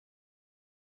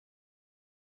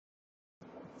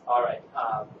All right.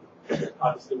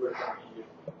 Obviously, we're going to be,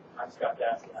 I'm Scott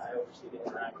Dasse, and I oversee the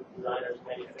interactive designers.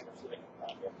 Many of them are sitting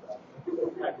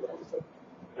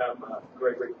I'm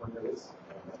Gregory Cornelius,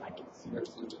 Senior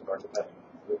Solution Architect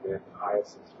within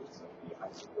ISCT, so the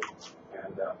ISCT,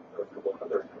 and there are a couple of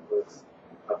other templates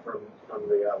from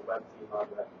the web team on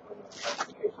the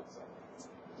application side.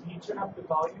 Can you turn up the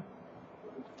volume?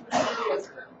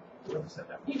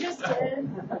 You just did.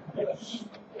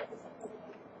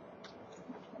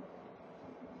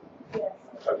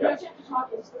 Okay. Don't you have to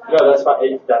talk into that? No, that's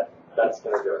fine. That's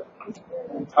going to do it.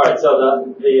 All right.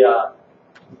 So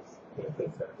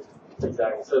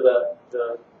exactly. So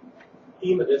the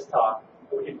theme of this talk,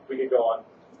 we could go on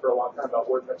for a long time about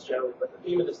WordPress generally, but the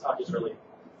theme of this talk is really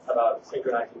about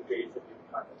synchronizing creativity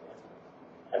with content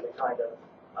management and the kind of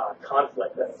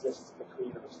conflict that exists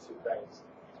between those two things.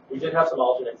 We did have some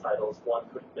alternate titles. One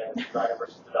could have been designer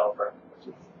versus developer, which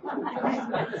is or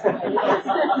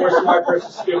smart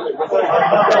versus stupid.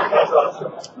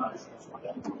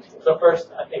 So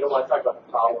first, I think I want to talk about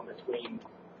the problem between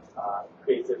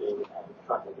creativity and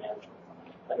content management.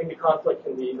 I think the conflict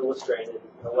can be illustrated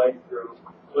in a way through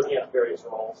looking at various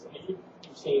roles. And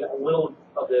you've seen a little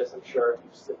of this, I'm sure, if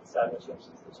you've sat in this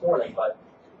morning, but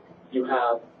you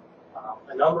have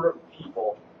a number of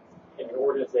people in an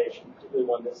organization, particularly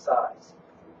one this size,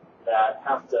 that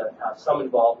have to have some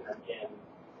involvement in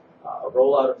a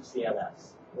rollout of a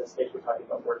CMS. In this case, we're talking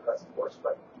about WordPress, of course,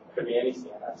 but it could be any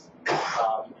CMS.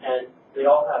 And they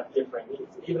all have different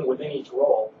needs. Even within each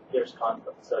role, there's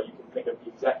conflict. So you can think of the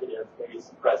executive, maybe it's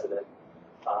the president.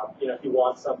 If you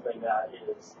want something that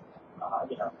is,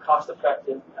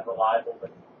 cost-effective and reliable,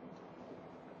 but,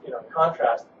 in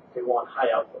contrast, they want high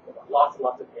output. They want lots and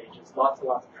lots of pages, lots and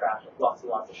lots of traffic, lots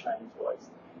and lots of shiny toys.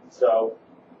 So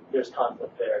there's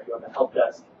conflict there. You have the help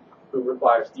desk who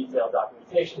requires detailed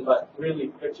documentation, but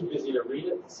really they're too busy to read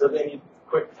it, so they need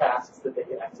quick tasks that they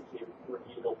can execute,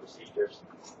 repeatable procedures.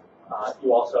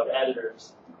 You also have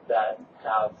editors that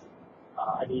have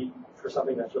a need for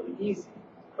something that's really easy,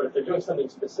 but if they're doing something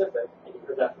specific, and you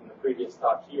heard that from the previous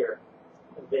talk here,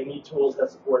 they need tools that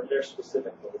support their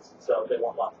specific needs, so they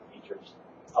want lots of features.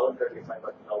 I'll let Gregory talk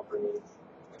about developer needs.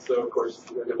 So, of course,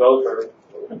 the developer,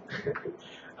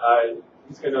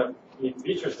 he's going to need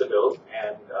features to build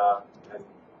and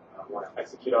want to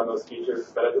execute on those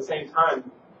features. But at the same time,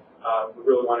 we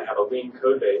really want to have a lean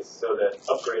code base so that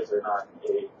upgrades are not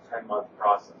a 10-month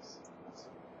process.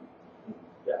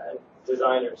 Yeah, and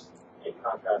designers, in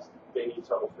contrast, they need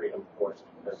total freedom, of course,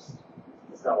 because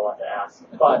it's not a lot to ask.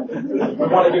 But we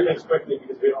want to do things quickly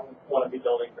because we don't want to be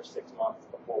building for 6 months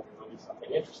before we release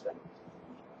something interesting.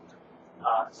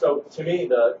 So to me,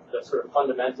 the sort of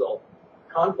fundamental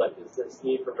conflict is this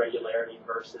need for regularity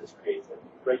versus creativity.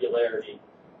 Regularity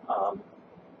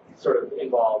sort of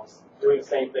involves doing the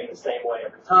same thing the same way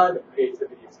every time, and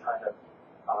creativity is kind of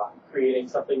creating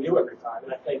something new every time.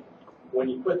 And I think when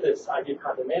you put this idea of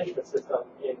content management system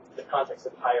in the context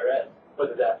of higher ed,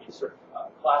 whether that be sort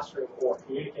of classroom or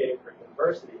communicating for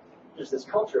university, there's this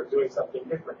culture of doing something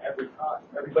different every time.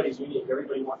 Everybody's unique.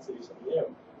 Everybody wants to do something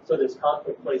new. So this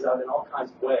conflict plays out in all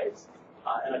kinds of ways.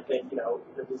 And I think,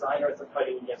 the designer is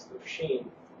fighting against the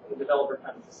machine, and the developer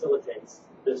kind of facilitates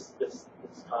this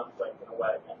conflict in a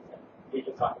way. And we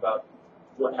can talk about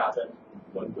what happened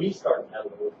when we started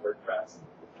meddling with WordPress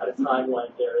at a time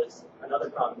when there is another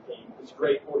common theme, this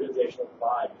great organizational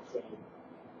divide between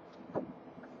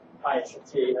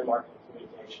ISCT and marketing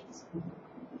communications.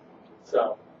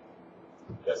 So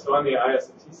on the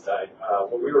ISCT side,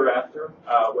 what we were after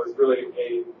was really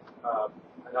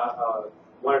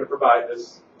wanted to provide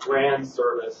this grand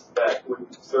service that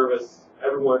would service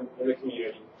everyone in the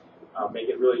community, make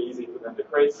it really easy for them to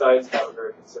create sites, have a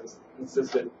very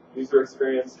consistent user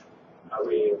experience.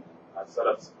 We set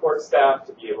up support staff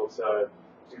to be able to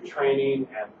do training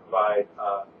and provide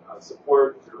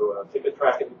support through a ticket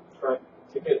tracking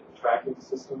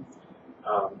system.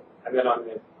 And then on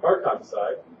the WordCamp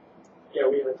side,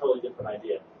 we have a totally different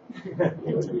idea. And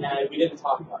we didn't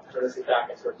talk much. So this is back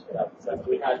in sort of 2007.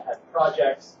 We had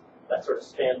projects that sort of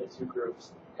spanned the two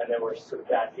groups, and there were sort of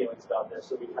bad feelings about this,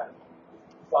 so we kind of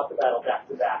fought the battle back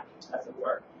to back, as it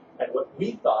were. And what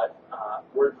we thought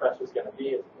WordPress was going to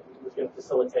be is it was going to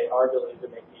facilitate our ability to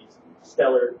make these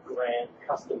stellar, grand,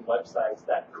 custom websites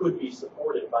that could be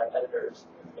supported by editors,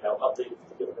 of the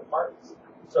particular departments.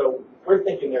 So we're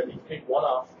thinking they're these big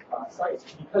one-off sites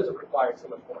because it requires so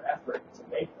much more effort to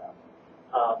make them.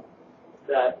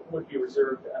 That would be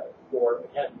reserved for,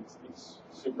 again, these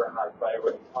super high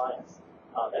priority clients.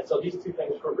 And so these two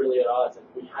things were really at odds, and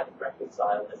we had to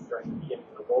reconcile this during the beginning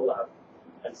of the rollout.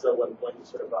 And so when you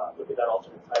sort of look at that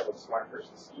alternate title, smart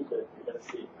versus stupid, you're going to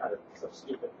see kind of some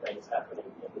stupid things happening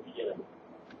in the beginning.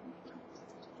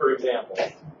 For example,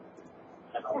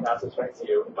 and I'll pass this right to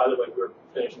you. By the way, we're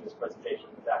finishing this presentation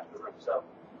in the back of the room, so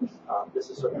this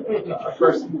is sort of our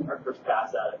first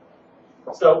pass at it.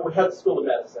 So we had the School of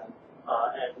Medicine,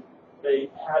 and they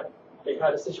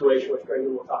had a situation which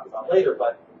Gregory will talk about later,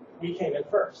 but we came in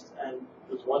first, and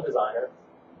there was one designer,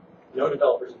 no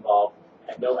developers involved,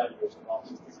 and no editors involved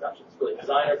in these discussions. Really,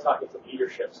 designer talking to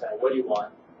leadership saying, what do you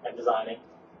want? And designing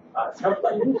a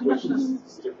template, which is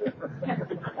stupid.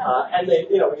 And they,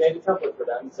 we made a template for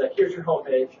them and said, here's your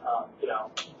homepage,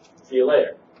 see you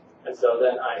later. And so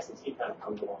then IST kind of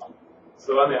comes along.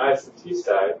 So on the IST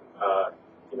side,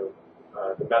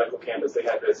 the medical campus, they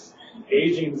had this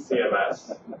aging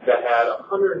CMS that had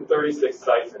 136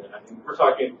 sites in it. I mean, we're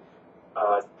talking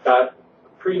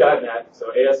pre.NET,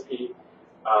 so ASP,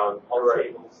 all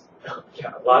tables,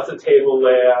 yeah, lots of table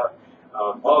layout,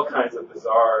 all kinds of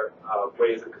bizarre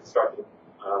ways of constructing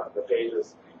the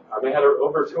pages. They had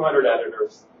over 200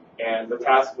 editors, and the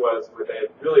task was, with a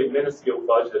really minuscule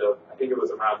budget of, I think it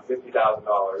was around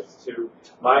 $50,000, to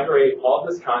migrate all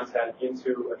this content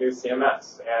into a new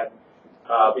CMS. And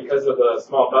because of the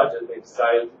small budget, they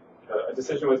decided, a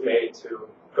decision was made to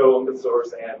go open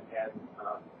source, and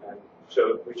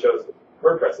we chose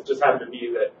WordPress. It just happened to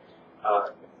be that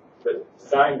the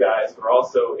design guys were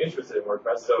also interested in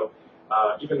WordPress. So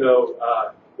even though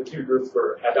the two groups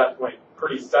were at that point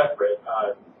pretty separate,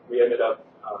 we ended up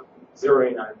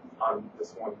zeroing on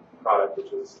this one product,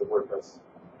 which is the WordPress.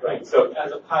 Right. So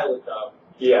as a pilot, though.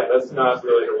 Yeah, that's not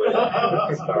really the way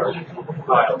to start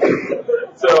pilot.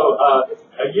 So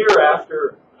a year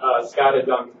after Scott had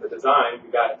done the design,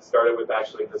 we got started with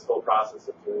actually this whole process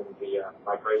of doing the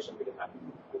migration. We didn't have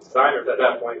the designers at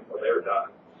that point until they were done.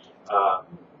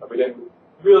 We didn't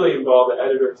really involve the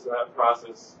editors in that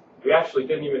process. We actually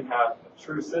didn't even have a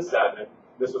true sysadmin.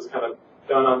 This was kind of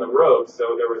done on the road.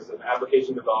 So there was an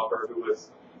application developer who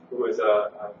was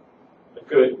a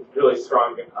good, really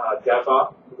strong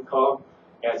DevOps, we call him.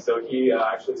 And so he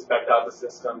actually spec'd out the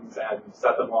systems and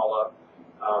set them all up.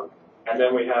 And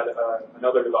then we had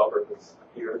another developer who's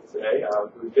here today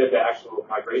who did the actual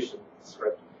migration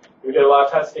script. We did a lot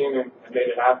of testing and made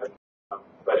it happen,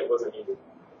 but it wasn't easy.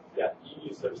 Yeah,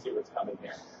 you sort of see what's coming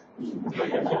here.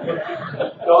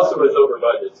 It also was over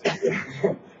budget,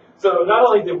 too. So not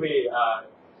only did we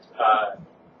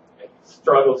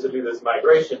struggle to do this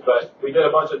migration, but we did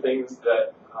a bunch of things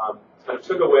that kind of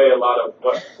took away a lot of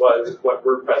what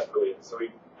WordPress really is. So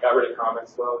we got rid of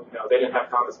comments. Well, they didn't have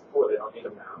comments before; they don't need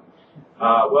them now.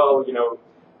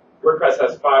 WordPress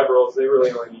has 5 roles. They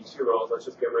really only need 2 roles. Let's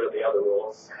just get rid of the other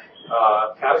roles.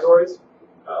 Categories.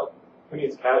 Well, who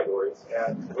needs categories?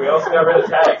 And we also got rid of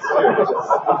tags too.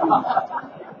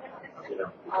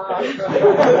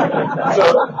 So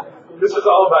this is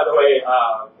all, by the way,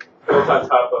 built on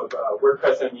top of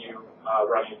WordPress MU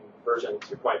running version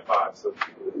 2.5. So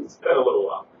it's been a little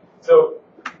while. So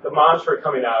the mantra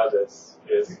coming out of this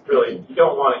is really, you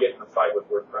don't want to get in a fight with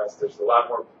WordPress. There's a lot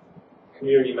more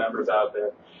community members out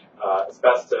there. It's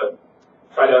best to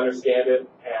try to understand it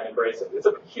and embrace it. It's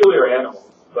a peculiar animal,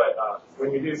 but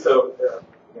when you do so, you're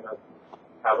going to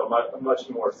have a much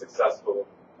more successful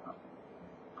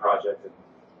project and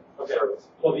service.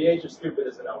 Well, the age of stupid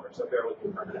isn't over, so bear with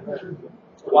me for a minute.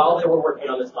 While they were working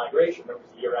on this migration, there was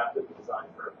a year after the design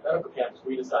for medical campus,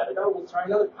 we decided, we'll try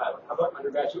another pilot. How about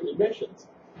undergraduate admissions?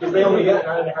 Because they only get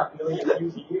 9.5 million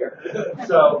views a year.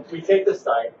 So we take this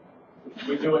site,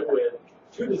 we do it with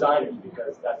 2 designers,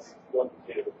 because that's what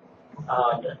we do.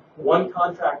 One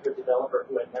contractor developer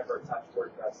who had never touched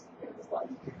WordPress in his life.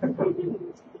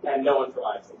 And no one from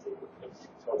IST. It was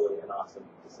totally an awesome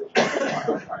decision.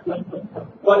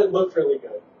 But it looked really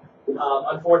good.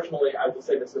 Unfortunately, I will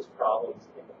say this is problems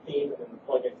in the theme and in the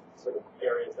plugin sort of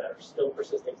areas that are still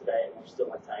persisting today, and we're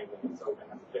still entangling, and so we're going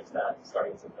to have to fix that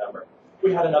starting in September.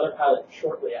 We had another pilot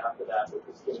shortly after that, which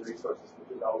was human resources,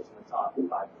 which is always in the top 5 to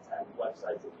 10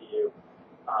 websites at BU.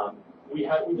 We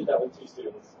did that with 2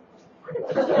 students.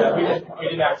 Yeah, we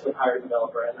didn't actually hire a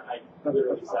developer, and I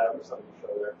literally sat over somebody's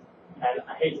shoulder. And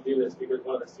I hate to do this because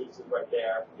one of the students is right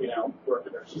there,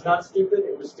 working with her. She's not stupid.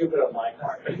 It was stupid on my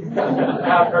part.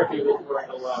 Have her do this work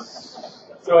alone.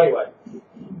 So anyway,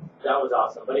 that was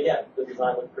awesome. But again, the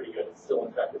design looked pretty good. It's still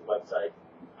an effective website.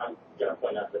 I'm going to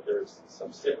point out that there's some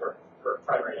SIFR for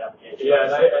primary navigation. Yeah,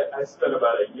 and I spent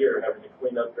about a year having to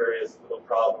clean up various little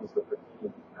problems with the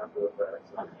team after the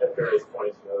fact. At various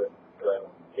points, the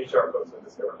HR folks would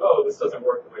discover, this doesn't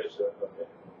work the way it should. Okay.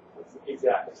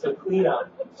 Exactly. So cleanup,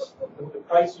 the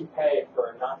price you pay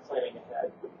for not planning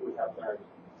ahead, we have learned.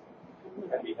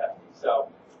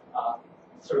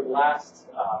 sort of last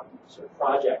sort of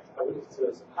project, I wouldn't consider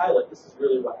this a pilot. This is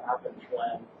really what happened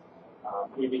when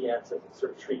we began to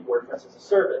sort of treat WordPress as a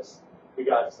service. We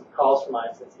got some calls from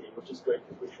ISNT, which is great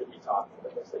because we should be talking to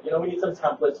them. They said, you know, we need some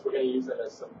templates. We're going to use them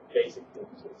as some basic things.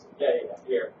 So we said, yeah,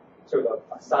 here. Sort of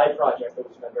a side project that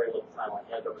we spent very little time on,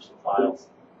 hand over some files.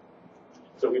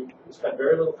 So we spent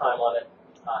very little time on it,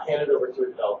 handed over to a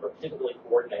developer, didn't really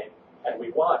coordinate, and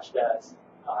we watched as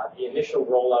the initial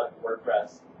rollout of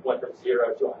WordPress went from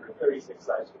 0 to 136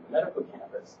 sites with the medical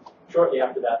campus. Shortly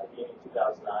after that, at the beginning of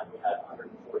 2009, we had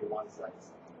 141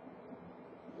 sites,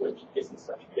 which isn't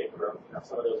such a big growth. You know,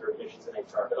 some of those are admissions in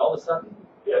HR, but all of a sudden,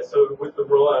 yeah. So with the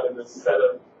rollout of this set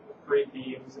of 3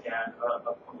 themes and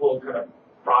a whole kind of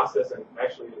process, and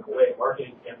actually in a way,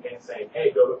 marketing campaign saying,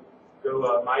 "Hey, go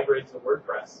migrate to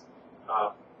WordPress."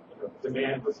 You know,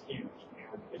 demand was huge,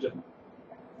 and it just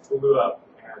blew up.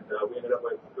 And we ended up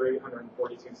with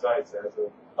 342 sites as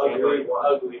of January 1.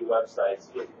 Ugly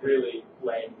websites with really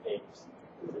lame themes.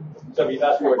 So if you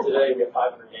fast forward today, we have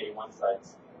 581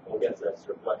 sites. We'll get to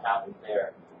sort of what happened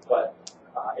there. But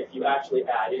if you actually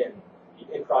add in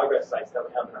the in-progress sites that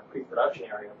we have in our pre-production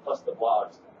area, plus the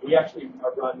blogs, we actually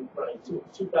are running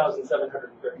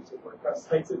 2,732 WordPress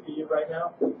sites at VU right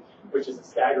now, which is a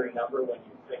staggering number when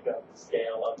you think of the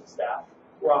scale of the staff.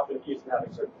 We're often accused of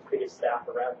having sort of the biggest staff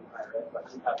around in higher ed,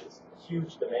 but we have this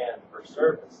huge demand for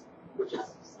service, which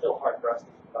is still hard for us to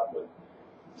keep up with.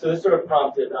 So this sort of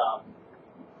prompted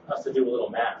us to do a little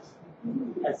math.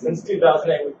 And since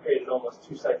 2008, we've created almost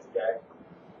 2 sites a day,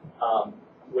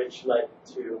 which led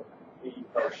to the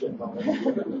oh shit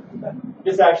moment.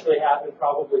 This actually happened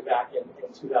probably back in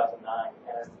 2009,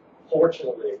 and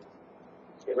fortunately,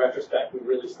 in retrospect, we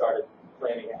really started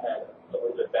planning ahead a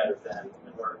little bit better then,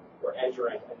 and we're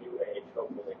entering a new age,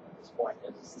 hopefully, at this point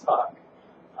in this talk.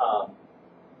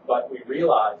 But we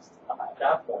realized at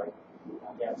that point,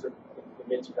 again, sort of in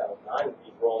mid-2009, that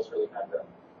these roles really had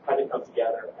to come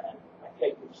together, and I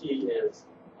think the key is,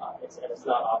 it's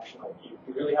not optional,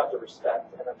 you really have to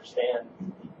respect and understand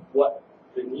what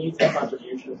the needs and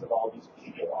contributions of all these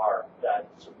people are that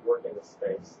sort of work in this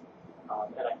space.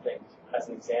 And I think, as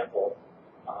an example,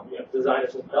 you know,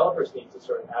 designers and developers need to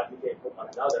sort of advocate for one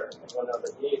another and one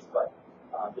another's needs, but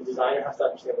the designer has to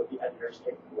understand what the editor is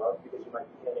capable of, because you might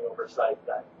be handing over a site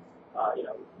that, you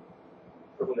know,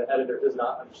 for whom the editor does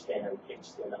not understand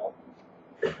HTML,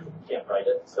 can't write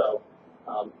it. So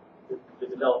the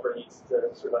developer needs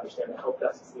to sort of understand the help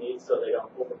desk's needs so they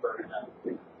don't overburden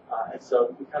them. And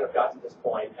so we kind of got to this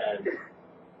point and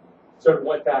sort of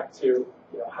went back to,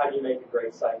 you know, how do you make a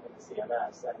great site in the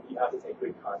CMS? And you have to take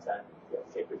good content, you have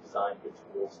to take good design, good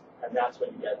tools, and that's when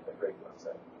you get a great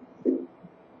website.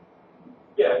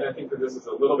 Yeah, and I think that this is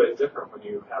a little bit different when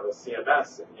you have a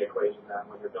CMS in the equation than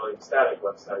when you're building static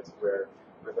websites, where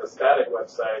with a static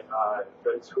website,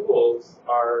 the tools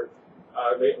are,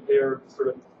 they're sort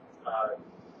of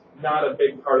not a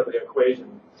big part of the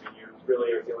equation. You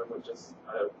really are dealing with just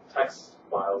text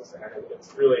files, and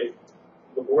it's really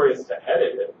laborious to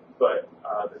edit it, but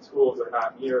the tools are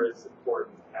not near as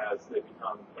important as they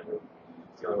become when you're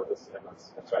dealing with a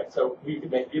CMS. That's right. So we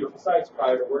could make beautiful sites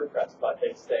prior to WordPress, but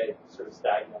they stay sort of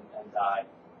stagnant and die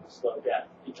a slow death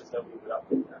because nobody would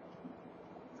update them.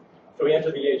 So we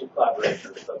enter the age of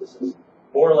collaboration. So this is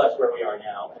more or less where we are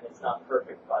now, and it's not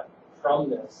perfect, but from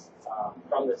this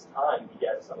time, we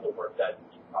get some of the work that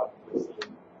you've probably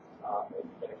seen if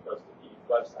you've been exposed to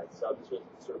the website. So this was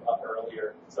sort of up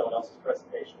earlier in someone else's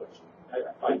presentation, which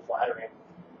I find flattering.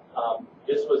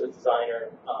 This was a designer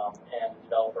and a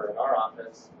developer in our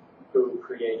office who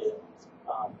created,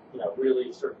 you know,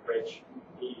 really sort of rich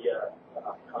media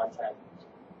content,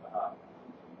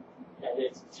 and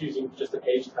it's using just a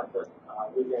page template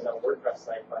within a WordPress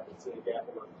site, but it's an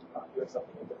example of doing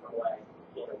something a different way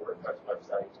in a WordPress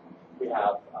website. We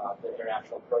have the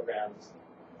international programs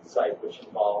site, which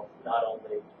involved not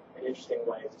only an interesting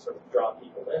way to sort of draw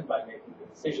people in by making the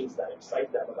decisions that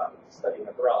excite them about studying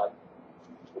abroad.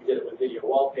 We did it with video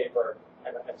wallpaper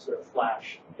and a sort of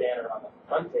flash banner on the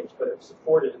front page, but it was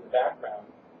supported in the background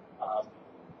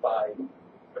by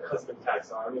A custom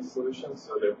taxonomy solution,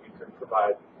 so that we could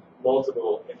provide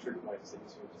multiple entry points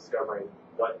into discovering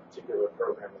what particular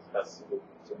program is best suited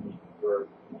to meet your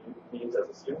needs as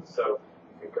a student. So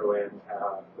you could go in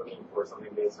looking for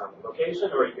something based on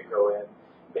location, or you could go in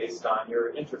based on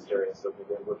your interest area. So we've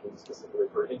been looking specifically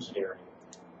for engineering.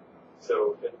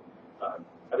 So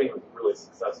I think it was really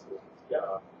successful.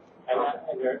 Yeah,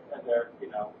 and their you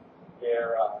know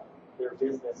their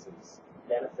business is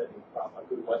benefiting from a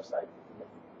good website. You can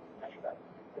measure that.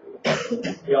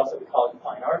 We also have the College of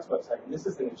Fine Arts website, and this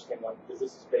is an interesting one because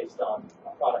this is based on a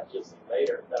product you'll see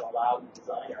later that allows allowed the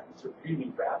designer to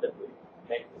really rapidly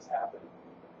make this happen.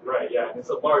 Right, yeah, and it's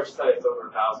a large site, it's over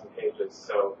 1,000 pages,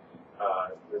 so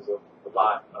there's a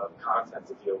lot of content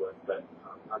to deal with, but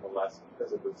nonetheless,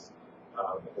 because it was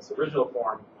in its original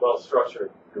form, well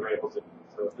structured, we were able to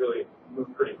really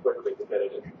move pretty quickly to get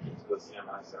it into the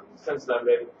CMS. And since then,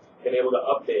 they've been able to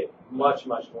update much,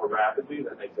 much more rapidly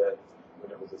than they did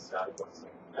when it was a static website.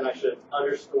 And I should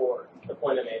underscore the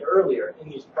point I made earlier. In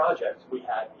these projects, we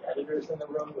had the editors in the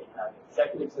room, we had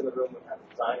executives in the room, we had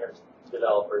designers,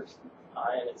 developers,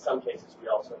 and in some cases, we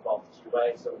also involved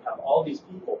QA. So we have all these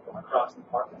people from across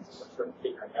departments, and we're sort of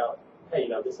figuring out, hey,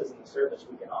 this isn't a service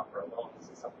we can offer alone. This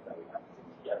is something that we have to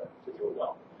do together to do it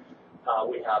well.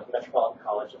 We have Metropolitan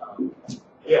College done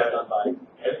by...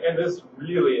 And this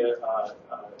really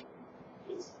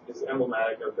is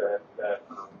emblematic of that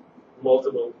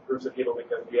multiple groups of people,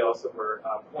 because we also were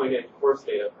pulling in course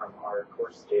data from our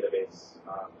course database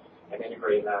and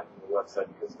integrating that in the website,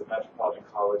 because the Metropolitan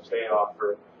College, they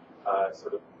offer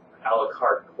sort of a la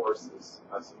carte courses.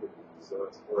 So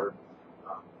it's for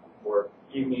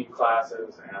evening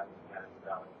classes and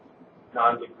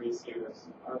non-degree students.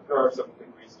 There are some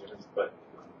degree students, but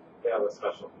they have a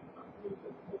special need.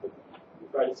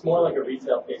 Right, it's more like a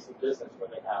retail-facing business where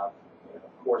they have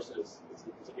courses.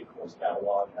 It's a big course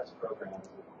catalog, it has programs,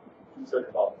 and sort of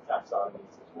involved in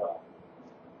taxonomies as well.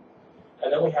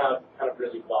 And then we have kind of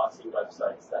really glossy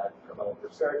websites that promote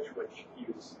research, which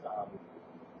use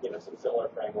some similar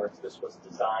frameworks. This was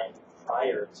designed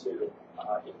prior to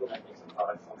implementing some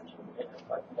products I mentioned in a minute,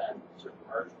 but then sort of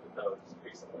merged with those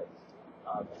recently.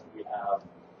 And we have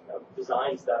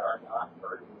designs that are not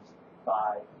burdened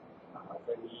by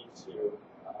the need to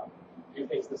do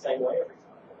things the same way every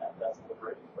time, and that's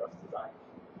liberating for us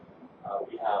designers.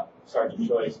 We have Sergeant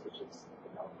Choice, which is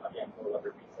again more like a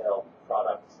retail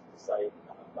product site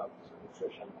about sort of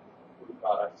nutrition, food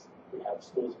products. We have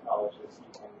schools and colleges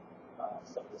using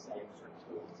some of the same sort of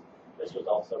tools. This was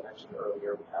also mentioned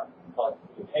earlier. We have college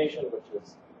communication, which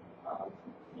is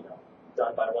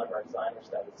done by one of our designers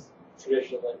that is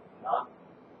traditionally not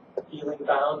feeling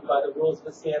bound by the rules of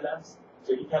the CMS.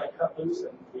 So you kind of cut loose,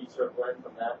 and we sort of learn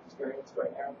from that experience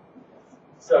right now.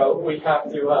 So we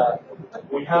have to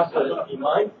be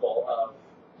mindful of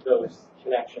those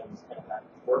connections and that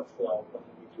workflow when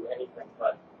we do anything.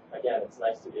 But again, it's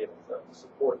nice to be able to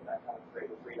support that kind of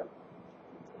creative freedom.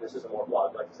 And this is a more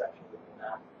blog-like section than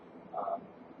that.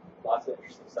 Lots of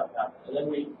interesting stuff happened. And then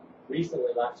we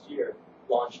recently, last year,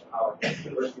 launched our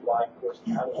university-wide course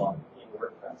catalog in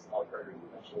WordPress. I'll let Gregory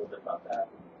mention a little bit about that.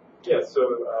 Yeah,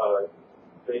 so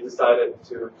they decided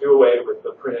to do away with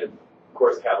the printed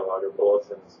course catalog, or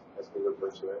bulletins, as we refer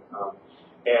to it.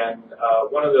 And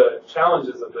one of the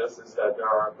challenges of this is that there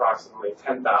are approximately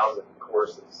 10,000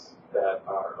 courses that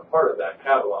are a part of that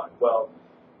catalog. Well,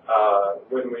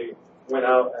 when we went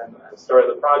out and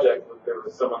started the project, there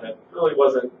was someone that really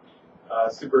wasn't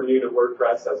super new to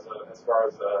WordPress as far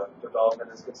as development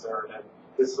is concerned, and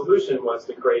his solution was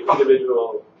to create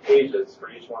individual pages for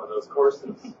each one of those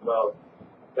courses. Well,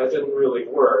 that didn't really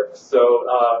work,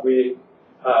 so we,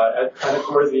 kind of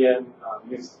towards the end,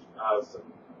 used some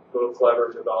little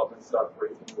clever development stuff where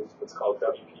you can use what's called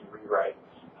WP Rewrite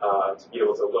to be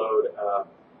able to load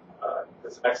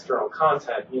this external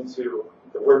content into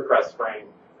the WordPress frame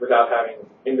without having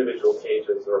individual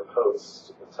pages or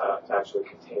posts to actually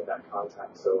contain that content.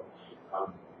 So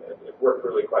it worked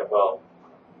really quite well.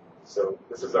 So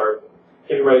this is our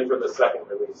getting ready for the second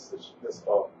release this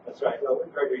fall. That's right. Well,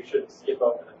 Gregory should skip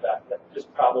over the fact that this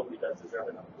probably does deserve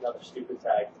another stupid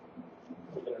tag,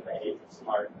 even in the age of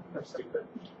smart or stupid.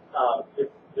 If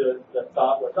the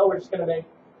thought was, we're just going to make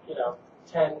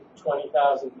 10,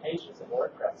 20,000 pages in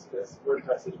WordPress, because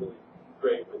WordPress is really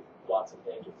great with lots of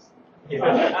pages. And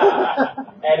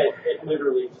it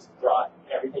literally just brought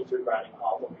everything to a grinding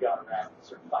halt when we got around the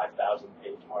sort of 5,000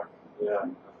 page mark. Yeah,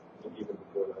 even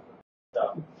before that.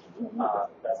 So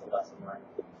that's a lesson learned.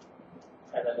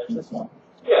 And then there's this one.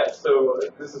 Yeah, so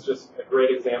this is just a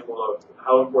great example of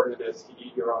how important it is to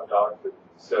eat your own dog food.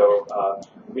 So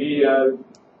we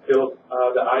built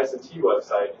the IS&T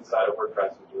website inside of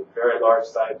WordPress, which is a very large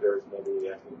site. There's maybe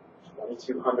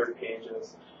 2,200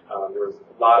 pages. There was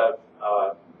a lot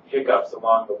of hiccups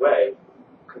along the way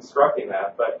constructing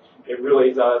that, but it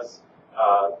really does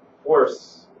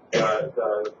force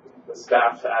the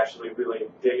staff to actually really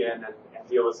dig in and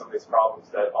deal with some of these problems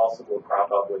that also will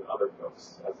crop up with other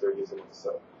folks as they're using it.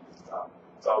 So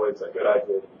it's always a good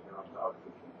idea to eat your own dog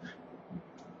food.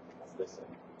 That's this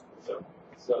thing.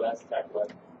 So that's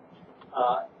tech-led.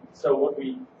 So what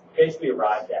we basically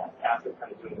arrived at after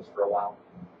kind of doing this for a while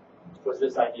was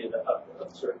this idea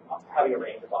of sort of having a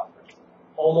range of offers.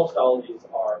 almost all of these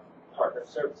are partner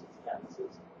services. Again, this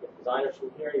is you have designers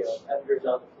from here, you have editors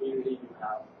out in the community, you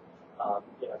have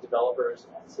developers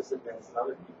and sysadmins and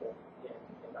other people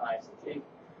in ICT.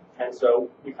 And so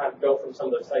we kind of go from some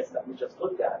of those sites that we just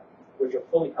looked at, which are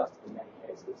fully custom in many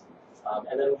cases.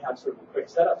 And then we have sort of quick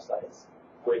setup sites,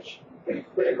 which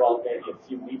involve maybe a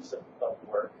few weeks of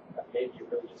work. Maybe you're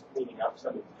really just cleaning up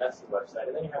somebody's messy website.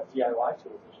 And then you have DIY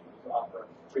tools, which you offer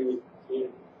freely to the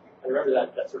community. And remember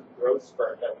that sort of growth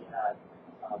spurt that we had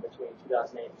between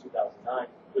 2008 and 2009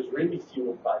 was really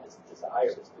fueled by this desire,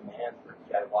 this demand for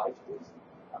DIY tools.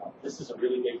 This is a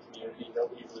really big community.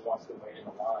 Nobody really wants to wait in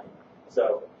a line.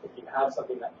 So if you have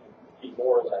something that can be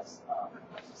more or less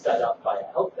set up by a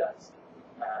help desk,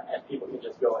 and people can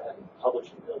just go ahead and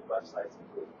publish and build websites and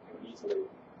do it easily,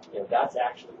 that's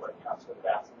actually what accounts for the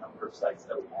vast number of sites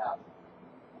that we have.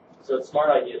 So it's a smart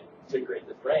idea to create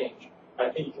this range. And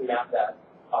I think you can map that,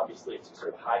 obviously, to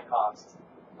sort of high cost,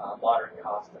 moderate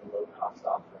cost, and low cost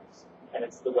offerings. And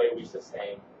it's the way we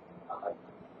sustain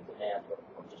demand, or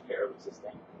just barely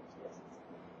sustain it.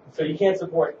 So you can't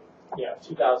support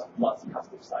 2,000 plus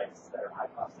custom sites that are high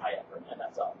cost, high effort, and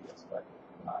that's obvious, but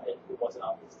it wasn't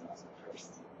obvious to us at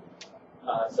first.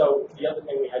 So the other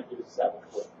thing we had to do is set up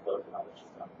workflows and other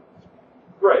stuff.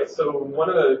 Right. So one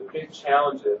of the big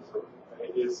challenges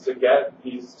is to get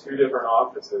these two different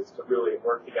offices to really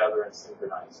work together and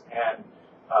synchronize. And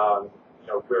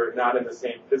we're not in the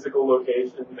same physical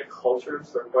location. The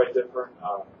cultures are quite different.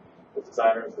 The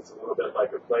designers, it's a little bit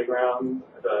like a playground.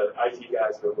 The IT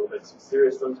guys are a little bit too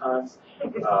serious sometimes.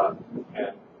 And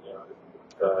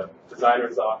the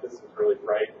designer's office is really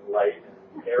bright and light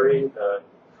and airy. The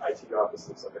IT office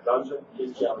looks like a dungeon.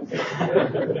 He's jealous.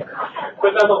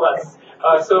 But nonetheless,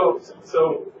 so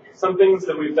some things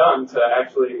that we've done to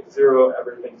actually zero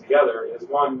everything together is,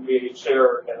 one, we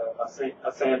share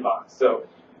a sandbox. So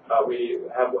we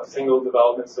have a single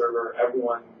development server.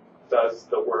 Everyone does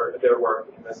their work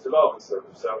in this development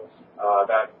server. So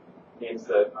that means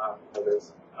that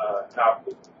there's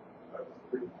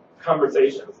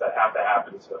conversations that have to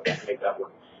happen to make that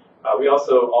work. We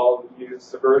also all use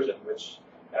Subversion, which,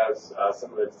 as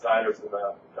some of the designers in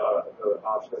the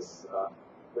office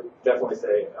would definitely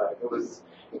say, it was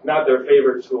not their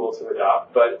favorite tool to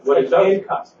adopt. But what it does,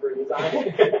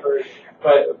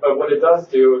 but what it does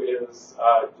do is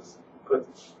just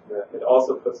it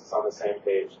also puts us on the same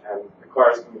page and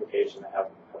requires communication to have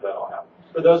that all happen.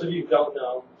 For those of you who don't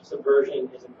know, Subversion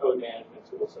is a code management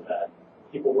tool so that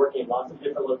people working in lots of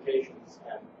different locations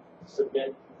can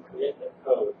commit their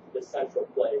code to this central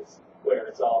place where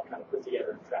it's all kind of put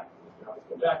together and tracked. You can always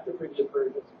go back to previous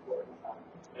versions for time.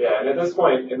 Yeah, and at this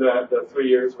point, in the 3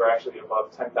 years, we're actually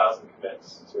above 10,000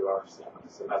 commits to our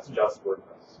CMS, and that's just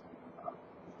WordPress.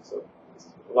 So it's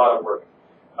a lot of work.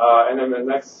 And then the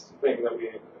next thing that we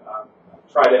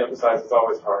try to emphasize, is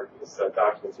always hard, is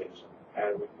documentation.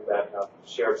 And we do that in a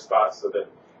shared spot so that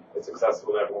it's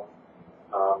accessible to everyone.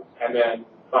 And then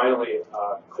finally,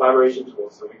 collaboration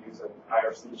tools. So we use an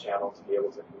IRC channel to be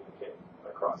able to communicate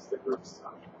across the groups.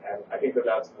 And I think that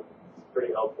that's been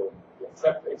pretty helpful.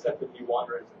 Except if you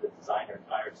wander into the designer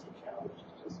IRC channel, which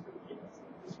is just for peanuts.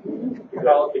 We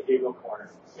call it the Google corner.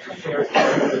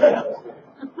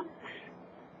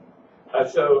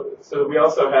 So we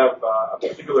also have a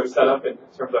particular setup in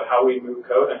terms of how we move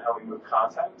code and how we move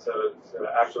content to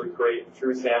actually create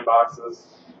true sandboxes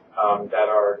that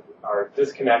are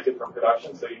disconnected from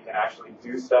production, so you can actually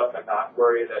do stuff and not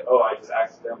worry that, oh, I just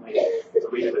accidentally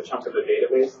deleted a chunk of the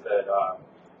database that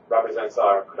represents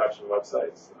our production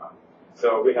websites.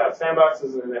 So we have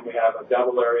sandboxes, and then we have a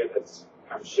devil area that's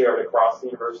kind of shared across the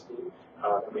university.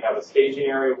 And we have a staging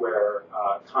area where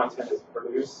content is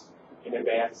produced in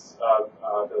advance of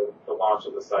the launch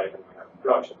of the site, and we have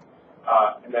production.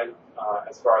 And then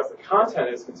as far as the content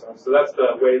is concerned, so that's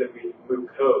the way that we move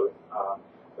code,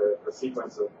 the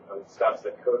sequence of steps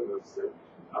that code moves through.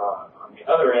 On the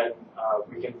other end,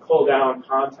 we can pull down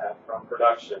content from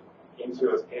production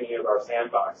into any of our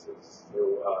sandboxes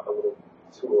through a little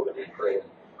tool that we create,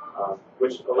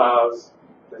 which allows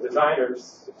the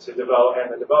designers to develop and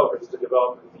the developers to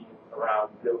develop the theme around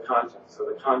real content. So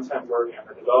the content work and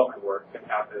the development work can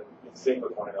happen in sync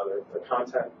with one another. The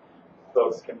content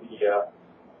folks can be in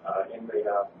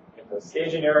the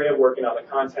staging area working on the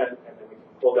content, and then we can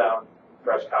pull down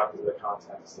fresh copies of the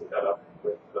content and sync that up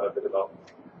with the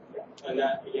development. Yeah. And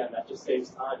that, again, that just saves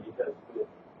time because with,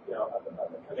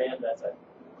 a command that's at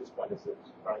this point is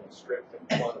running a script and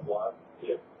clone a blog.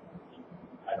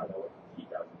 I don't know what he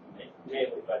does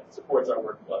mainly, but it supports our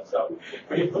workflow. So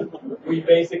we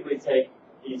basically take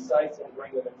these sites and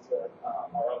bring them into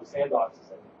our own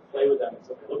sandboxes and play with them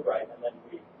until they look right, and then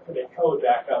we commit code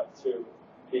back up to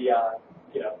the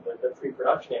the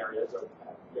pre-production areas or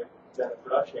the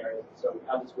production areas. So we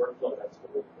have this workflow that's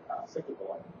really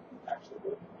cyclical and actually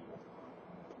really convenient.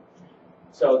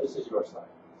 So this is your slide.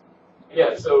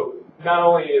 Yeah, so not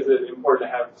only is it important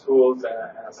to have tools and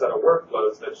a set of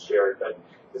workflows that's shared, but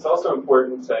it's also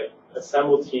important to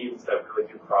assemble teams that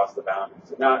really do cross the boundaries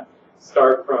and not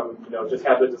start from, just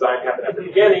have the design happen at the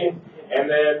beginning and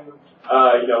then,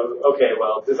 okay,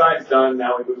 well, design's done,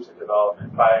 now we move to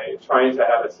development by trying to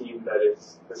have a team that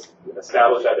is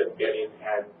established at the beginning,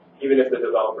 and even if the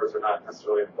developers are not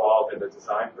necessarily involved in the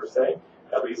design per se,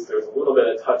 at least there's a little bit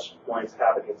of touch points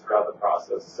happening throughout the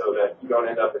process so that you don't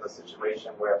end up in a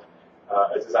situation where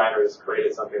a designer has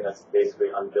created something that's basically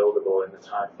unbuildable in the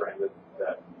time frame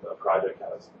that the project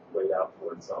has laid out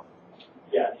for itself.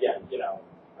 Yeah,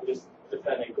 I'm just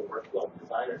defending the workflow of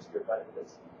designers here, but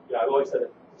it's, I've always said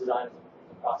that design is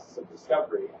a process of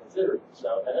discovery and it's iterative.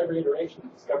 So at every iteration, you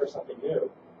discover something new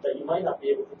that you might not be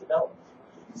able to develop.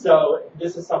 So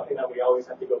this is something that we always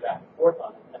have to go back and forth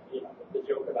on. And the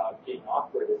joke about being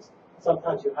awkward is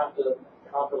sometimes you have to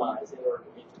compromise in order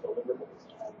to meet the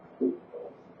deliverables.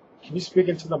 Can you speak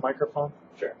into the microphone?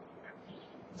 Sure.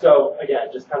 So again,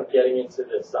 just kind of getting into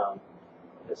this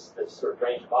this sort of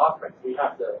range of offerings, we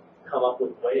have to come up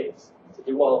with ways to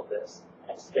do all of this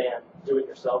and span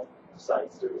do-it-yourself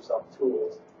sites, do-it-yourself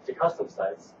tools to custom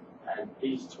sites, and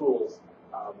these tools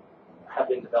have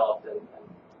been developed and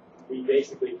we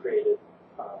basically created,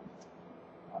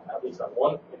 at least in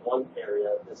one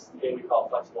area, this thing we call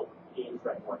flexible theme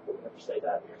framework, but we never say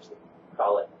that, we actually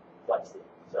call it Flexi.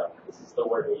 So this is the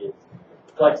word we use.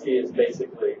 Flexi is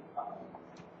basically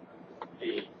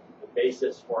the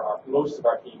basis for most of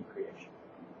our theme creation.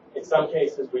 In some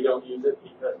cases, we don't use it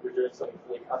because we're doing something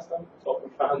fully custom, but we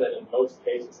found that in most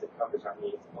cases, it covers our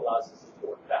needs and allows us to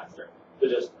work faster. So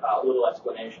just a little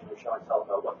explanation or show and tell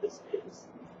about what this is.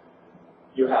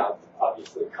 You have,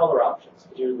 obviously, color options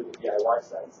to do with the DIY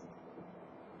sites.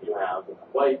 You have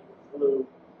white, blue.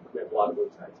 We have a lot of blue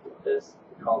sites with this.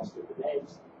 We call them stupid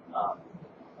names.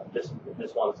 This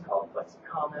one is called Flexi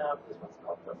Comap. This one's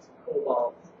called Flexi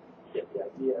Cobalt. You get the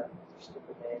idea. They're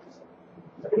stupid names.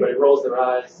 Everybody rolls their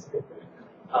eyes.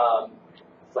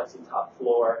 Flexi Top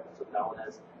Floor. That's what that one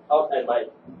is. Oh, and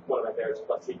one of my favorites,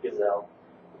 Flexi Gazelle.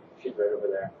 She's right over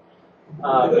there.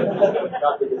 Not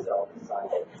the Gazelle design.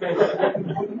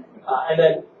 And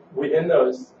then within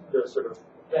those sort of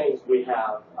things, we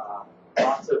have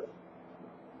lots of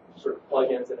sort of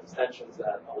plugins and extensions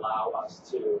that allow us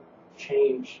to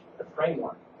change the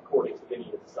framework according to the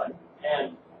need of the site.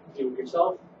 And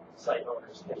do-it-yourself site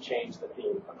owners can change the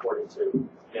theme according to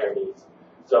their needs.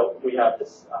 So we have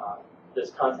this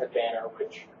content banner,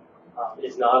 which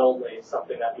is not only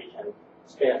something that we can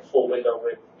span full window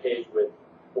width, page width,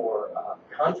 or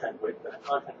content width in a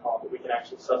content column, but we can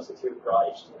actually substitute for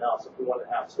HTML. So if we want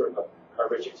to have sort of a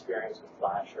rich experience with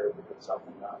Flash or if we do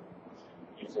something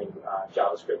using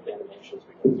JavaScript animations,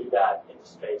 we can do that in a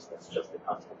space that's just the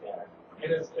content banner.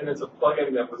 And it's a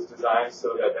plugin that was designed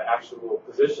so that the actual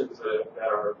positions that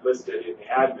are listed in the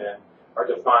admin are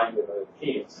defined in the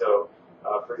theme. So,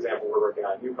 for example, we're working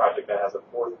on a new project that has a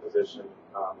fourth position,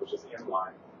 which is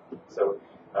inline. So,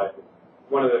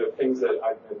 one of the things that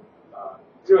I've been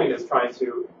doing is trying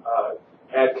to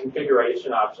add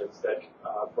configuration options that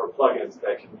for plugins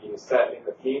that can be set in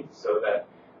the theme so that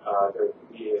there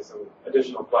can be some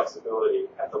additional flexibility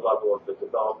at the level of the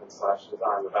development /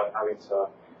 design without having to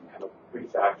kind of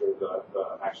refactor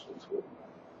the actual tool.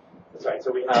 That's right.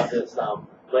 So we have this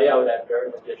layout editor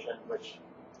in addition, which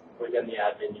within the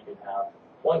admin you can have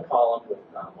one column with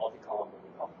multi-column, what we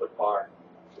call footbar,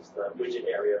 which is the widget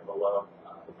area below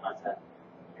the content.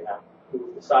 You can have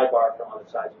move the sidebar from other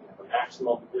sides. You can have a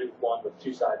maximum width one with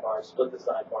two sidebars, split the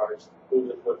sidebars, move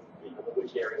the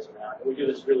widget areas around. And we do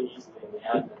this really easily in the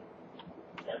admin.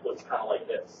 And it looks kind of like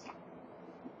this.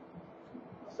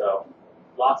 So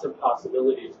lots of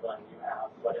possibilities when you have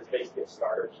what is basically a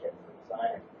starter kit for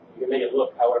design. You can make it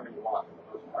look however you want for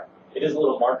the most part. It is a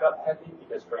little markup heavy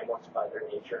because frameworks by their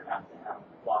nature have to have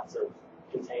lots of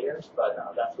containers, but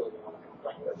that's really the only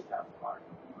complaint that we have from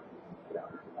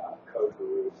our code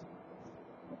gurus.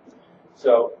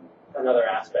 So another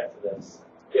aspect of this.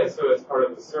 Yeah, so as part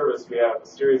of the service, we have a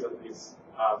series of these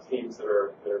themes that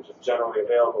are just generally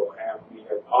available, and we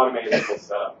have automated the whole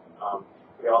setup.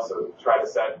 We also try to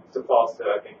set defaults that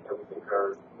I think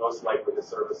are most likely to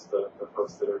service the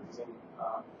folks that are using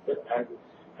it. And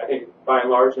I think by and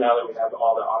large, now that we have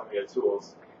all the automated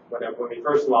tools, when we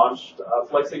first launched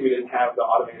Flexi, we didn't have the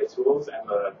automated tools, and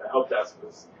the help desk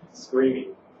was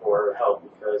screaming for help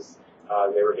because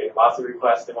They were getting lots of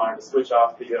requests. They wanted to switch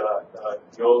off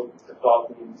the old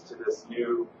default themes to this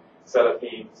new set of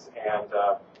themes, and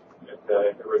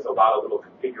there was a lot of little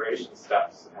configuration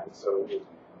steps, and so we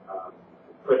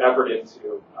put effort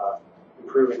into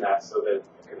improving that so that it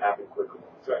can happen quickly.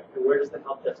 Right. And where does the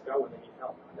help desk go when they need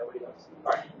help? Nobody knows.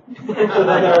 All right. So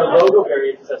then there are logo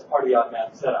variations as part of the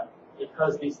automatic setup.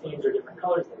 Because these themes are different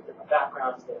colors, they have different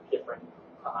backgrounds, they have different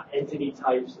entity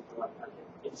types, if you want to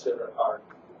get into our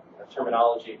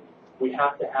terminology, we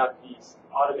have to have these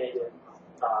automated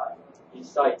these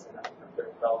sites, and there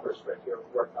are developers right here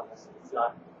who worked on this. It's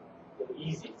not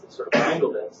easy to sort of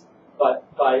handle this,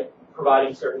 but by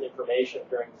providing certain information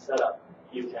during the setup,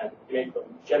 you can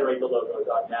generate the logos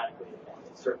automatically and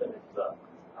insert them into the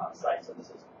site. So this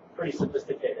is pretty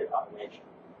sophisticated automation.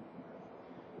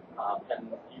 And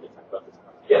you can talk about this.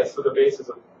 Yes, so the basis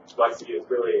of Flexi is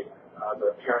really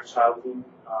the parent-child theme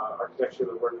architecture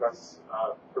that WordPress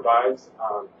provides.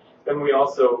 Then we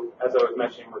also, as I was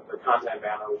mentioning with the content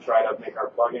banner, we try to make our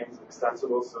plugins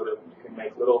extensible so that you can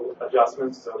make little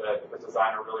adjustments so that if a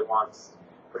designer really wants,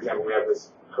 for example, we have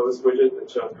this post widget that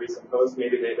shows recent posts.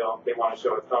 Maybe they want to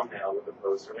show a thumbnail with the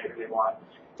post, or maybe they want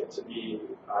it to be,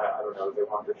 I don't know, they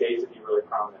want the date to be really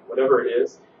prominent. Whatever it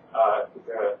is,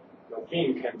 the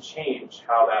theme can change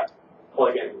how that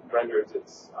plugin renders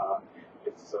its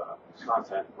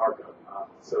content markup.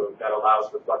 So that allows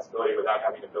for flexibility without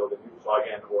having to build a new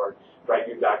plugin or write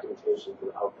new documentation for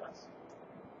the help desk.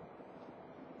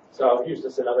 So here's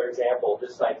just another example.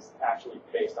 This site is actually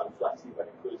based on Flexi,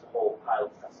 but includes a whole pile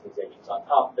of customizations on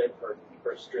top of it for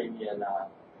streaming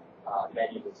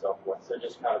menus and so forth. So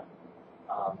just kind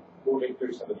of moving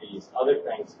through some of these other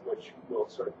things, which we'll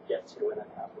sort of get to and then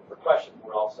have for questions.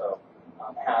 We'll also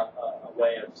have a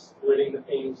way of splitting the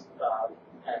themes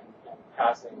and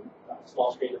passing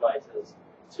small screen devices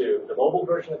to the mobile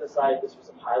version of the site. This was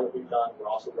a pilot we've done. We're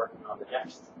also working on the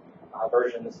next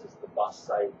version. This is the bus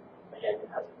site. Again, it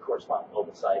has a corresponding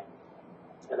mobile site.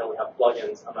 And then we have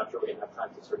plugins. I'm not sure we're going to have time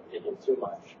to sort of dig in too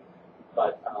much.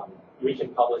 But we can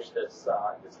publish this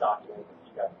this document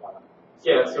if you guys want to.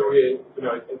 Yeah, so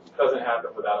it doesn't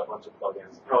happen without a bunch of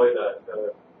plugins. Probably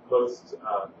the most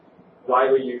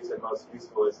widely used and most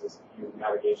useful is this view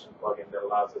navigation plugin that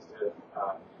allows us to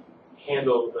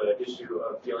handle the issue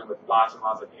of dealing with lots and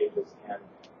lots of pages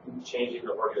and changing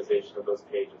the organization of those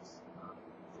pages.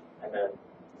 And then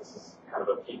this is kind of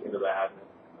a peek into that.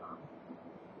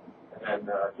 And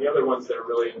then the other ones that are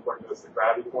really important to us, the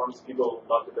gravity forms. People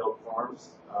love to build forms,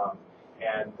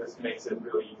 and this makes it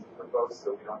really easy for folks,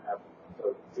 so we don't have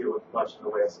to deal with much in the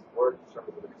way of support in terms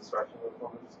of the construction of the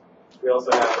forms. We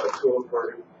also have a tool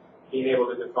for being able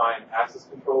to define access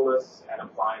control lists and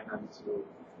applying them to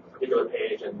a particular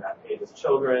page, and that page is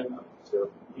children,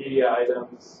 to media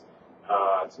items,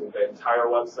 to the entire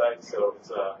website. So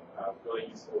it's really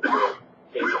useful for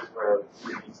cases where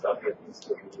you need stuff that needs to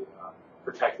be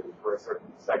protected for a certain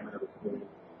segment of the community.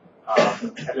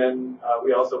 And then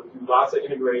we also do lots of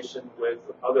integration with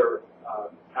other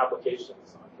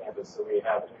applications on campus. So we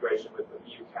have integration with the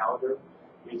VU calendar.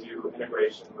 We do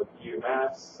integration with VU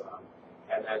Maps,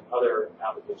 and then other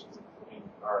applications, including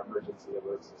our emergency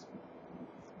alert system.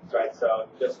 Right, so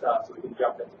just so we can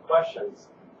jump into questions,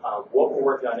 what we're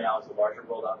working on now is a larger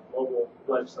rollout of mobile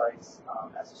websites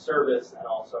as a service and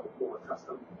also for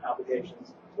custom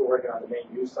applications. We're working on the main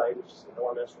news site, which is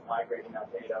enormous. We're migrating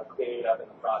that data, cleaning it up in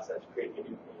the process, creating a new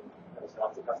theme. There's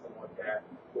lots of custom work there.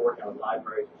 We're working on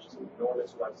libraries, which is an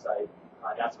enormous website.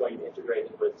 That's going to be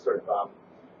integrated with sort of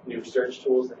new search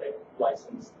tools that they've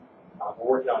licensed.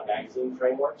 We're working on magazine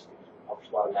frameworks because we publish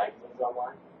a lot of magazines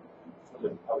online.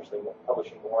 We're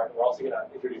publishing more. And we're also going to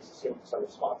introduce some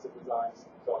responsive designs.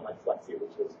 So unlike Flexi,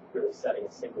 which is really setting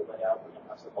a single layout, we're going to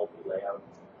have some multi-layout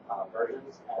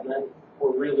versions. And then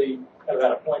we're really kind of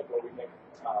at a point where we think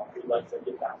we'd like to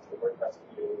get back to the WordPress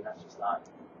community, and that's just not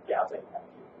gapping at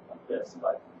you like this,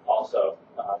 but also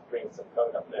bringing some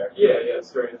code up there. Yeah,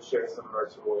 starting to share some of our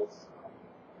tools.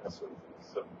 That sort of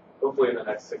thing. So hopefully in the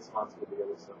next 6 months we'll be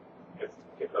able to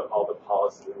get all the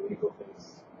policy and legal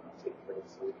things taken care of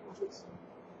so we can release them.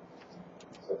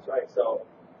 So that's right. So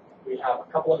we have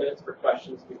a couple of minutes for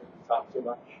questions. We didn't talk too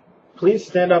much. Please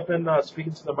stand up and speak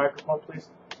into the microphone, please.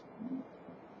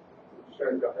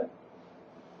 Sure, go ahead.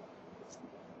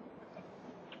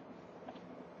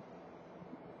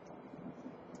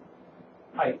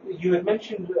 Hi. You had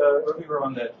mentioned earlier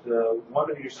on that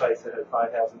one of your sites that had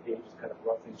 5,000 pages kind of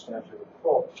brought things down to the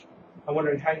default. I'm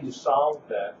wondering how you solve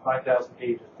that. 5,000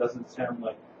 pages doesn't sound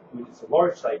like, I mean, it's a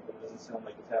large site, but it doesn't sound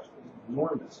like it's absolutely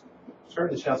enormous. It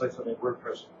certainly sounds like something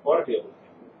WordPress ought to be able to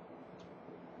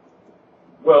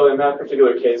Well, in that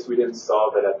particular case, we didn't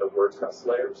solve it at the WordPress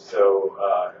layer. So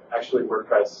actually,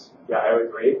 WordPress, yeah, I would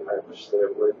agree. I wish that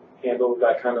it would handle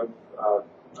that kind of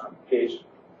page,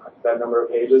 that number of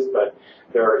pages. But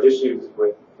there are issues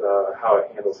with how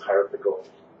it handles hierarchical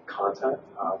content.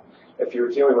 If you're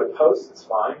dealing with posts, it's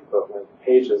fine. But with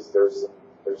pages, there's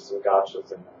some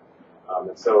gotchas in there.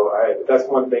 And so that's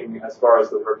one thing as far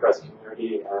as the WordPress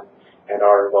community and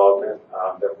our involvement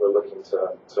that we're looking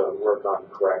to work on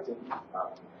correcting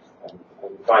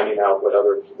and finding out what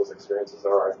other people's experiences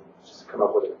are and just come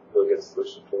up with a really good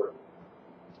solution for it.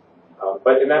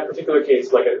 But in that particular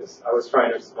case, like I was trying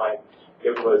to explain,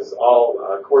 it was all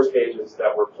course pages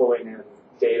that were pulling in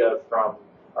data from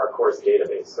our course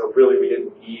database. So really we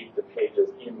didn't need the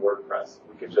pages in WordPress.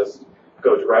 We could just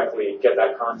go directly, get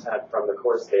that content from the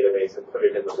course database and put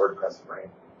it in the WordPress frame.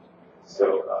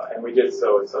 So, and we did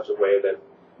so in such a way that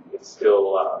it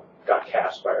still got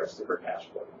cached by our super cache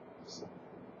flow. So,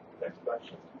 next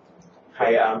question.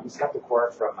 Hi, I'm Scott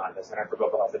McCord from the Center for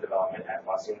Global Health and Development at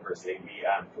Boston University.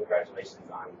 Congratulations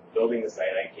on building the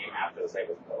site. I came after the site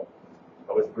was built.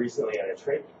 I was recently at a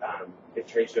trade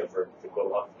show for the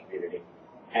global health community,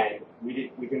 and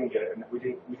we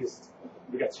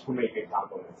got so many good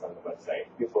compliments on the website.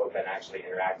 People have been actually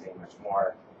interacting much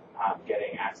more.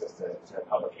 Getting access to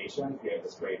publications. We have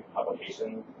this great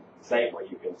publication site where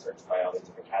you can search by all these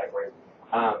different categories.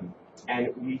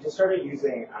 And we just started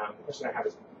using, the question I have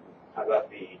is about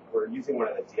we're using one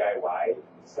of the DIY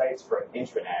sites for an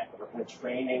intranet. We're kind of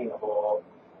training the whole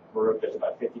group. There's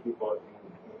about 50 people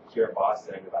here in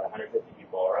Boston and about 150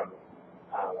 people around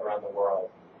the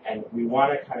world. And we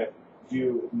want to kind of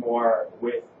do more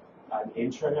with an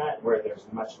intranet where there's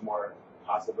much more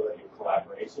possibility of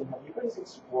collaboration. Have you guys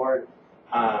explored,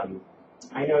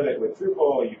 I know that with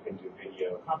Drupal you can do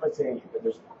video conferencing, but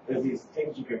there's these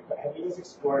things you can put. Have you guys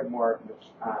explored more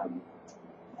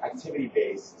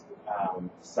activity-based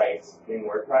sites in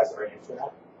WordPress or in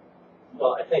Internet?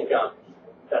 Well, I think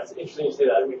that's interesting to say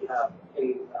that. We have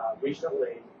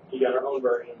recently begun our own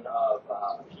version of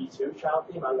a P2 child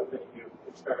theme. I don't know if any of you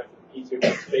experimented with P2,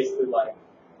 but it's basically like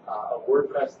a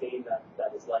WordPress theme that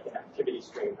is like an activity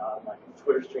stream, not like a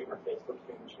Twitter stream or Facebook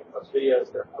stream, which you can post videos.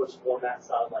 Their post format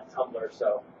sounds like Tumblr.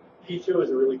 So P2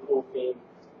 is a really cool theme.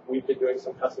 We've been doing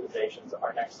some customizations.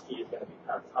 Our next key is going to be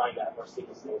kind of tying that more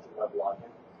seamlessly into web login.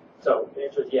 So the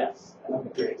answer is yes. And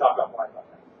we can talk about more about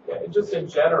that. Yeah, and just in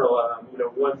general,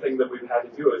 one thing that we've had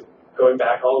to do is going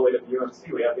back all the way to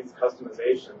UMC. We have these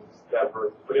customizations that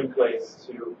were put in place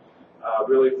to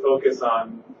really focus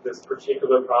on this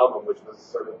particular problem, which was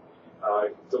sort of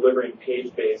delivering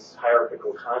page-based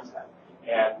hierarchical content.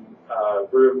 And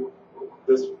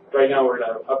right now we're in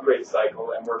an upgrade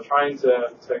cycle, and we're trying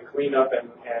to clean up and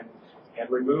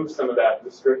remove some of that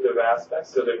restrictive aspect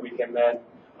so that we can then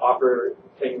offer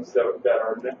things that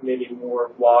are maybe more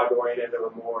blog-oriented or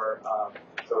more,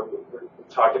 so we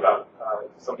talked about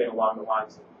something along the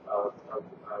lines of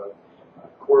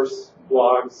course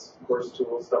blogs, course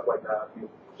tools, stuff like that. I mean,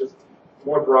 just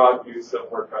more broad use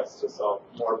of WordPress to solve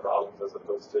more problems as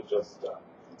opposed to just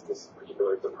this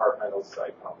particular departmental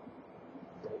site problem.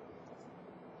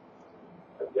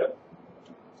 Yep.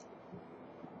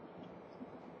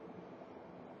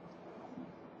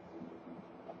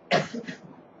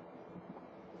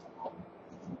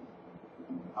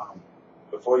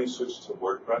 Before you switched to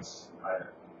WordPress, I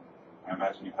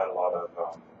imagine you had a lot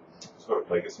of sort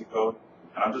of legacy code.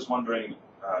 And I'm just wondering,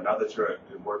 now that you're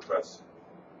in WordPress,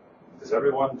 is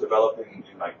everyone developing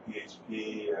in like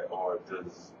PHP, or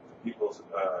does people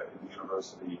in the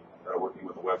university that are working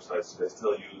with the websites, do they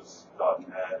still use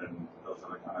 .NET and those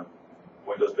other kind of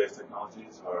Windows-based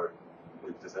technologies, or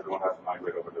does everyone have to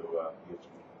migrate over to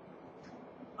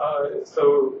PHP?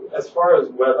 So as far as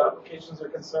web applications are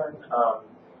concerned,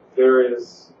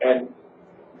 there's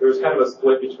kind of a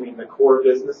split between the core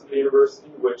business of the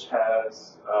university, which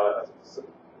has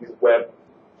these web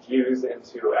views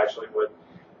into actually what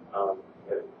a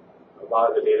lot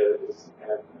of the data is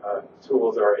and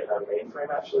tools are in a mainframe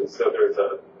actually. So there's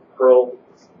a whole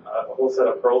set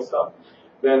of Perl stuff.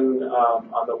 Then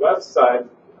on the web side,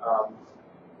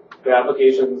 the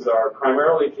applications are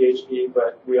primarily PHP,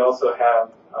 but we also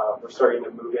have we're starting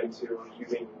to move into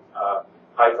using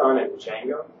Python and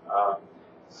Django.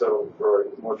 So for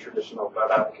more traditional web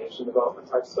application development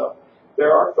type stuff.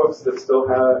 There are folks that still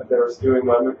they're doing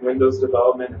Windows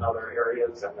development in other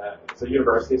areas, and it's a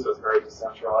university, so it's very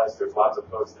decentralized. There's lots of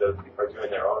folks that are doing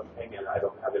their own thing, and I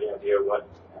don't have any idea what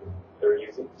they're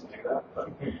using to do that. But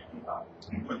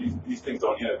these things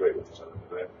don't integrate with each other,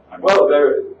 do they? Well,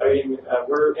 exciting.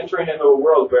 We're entering into a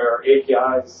world where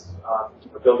APIs,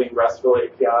 we're building RESTful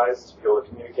APIs to be able to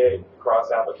communicate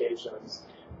across applications,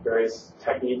 various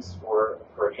techniques for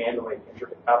handling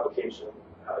inter-application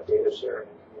data sharing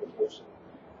and communication.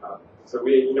 So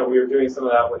we were doing some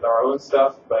of that with our own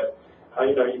stuff, but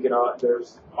you can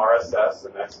there's RSS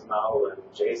and XML and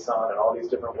JSON and all these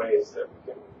different ways that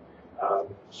we can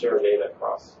share data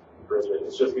across bridge.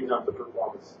 It's just become the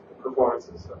performance. The performance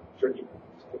is tricky to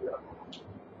figure out.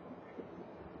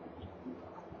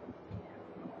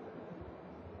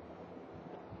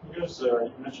 You guys,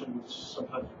 you mentioned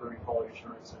sometimes bring quality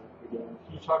assurance in at the beginning.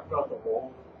 Can you talk about the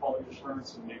role of quality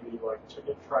assurance and maybe like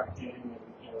ticket tracking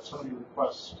and somebody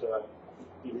requests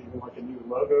even like a new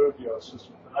logo? Do you have a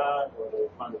system for that? Or they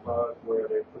find a bug where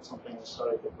they put something in the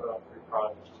site, they put out 3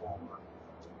 projects to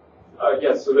Walmart?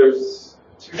 Yes, so there's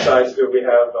 2 sides to it. We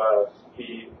have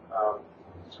the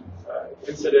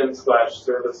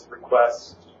incident/service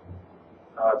request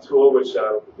tool, which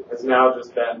has now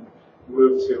just been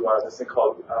moved to this thing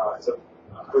called, it's a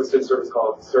hosted service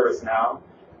called ServiceNow,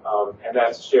 and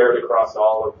that's shared across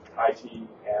all of IT,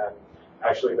 and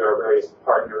actually there are various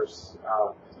partners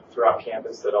throughout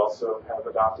campus that also have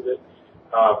adopted it.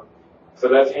 So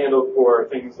that's handled for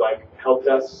things like help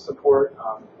desk support.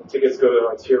 The tickets go to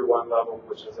a tier 1 level,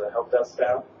 which is a help desk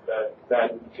staff that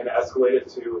then can escalate it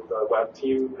to the web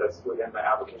team that's within the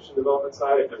application development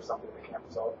side if there's something they can't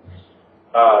resolve.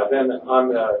 Then on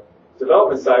the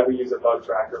development side, we use a bug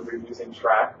tracker. We're using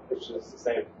Track, which is the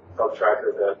same bug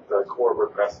tracker that the core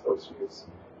WordPress folks use.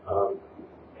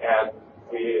 And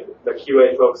the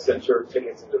QA folks enter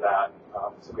tickets into that.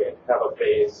 So we have a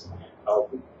phase of,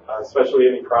 especially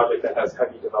any project that has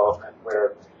heavy development,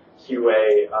 where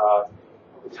QA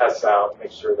tests out,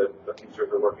 makes sure that the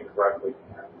features are working correctly,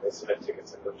 and they submit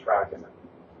tickets into Track, and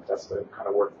that's the kind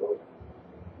of workflow.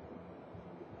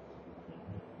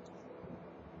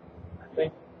 I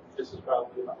think this is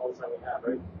probably about all the time we have,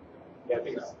 right? Yeah, I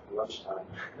think it's lunchtime.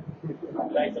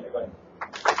 Thanks, everybody.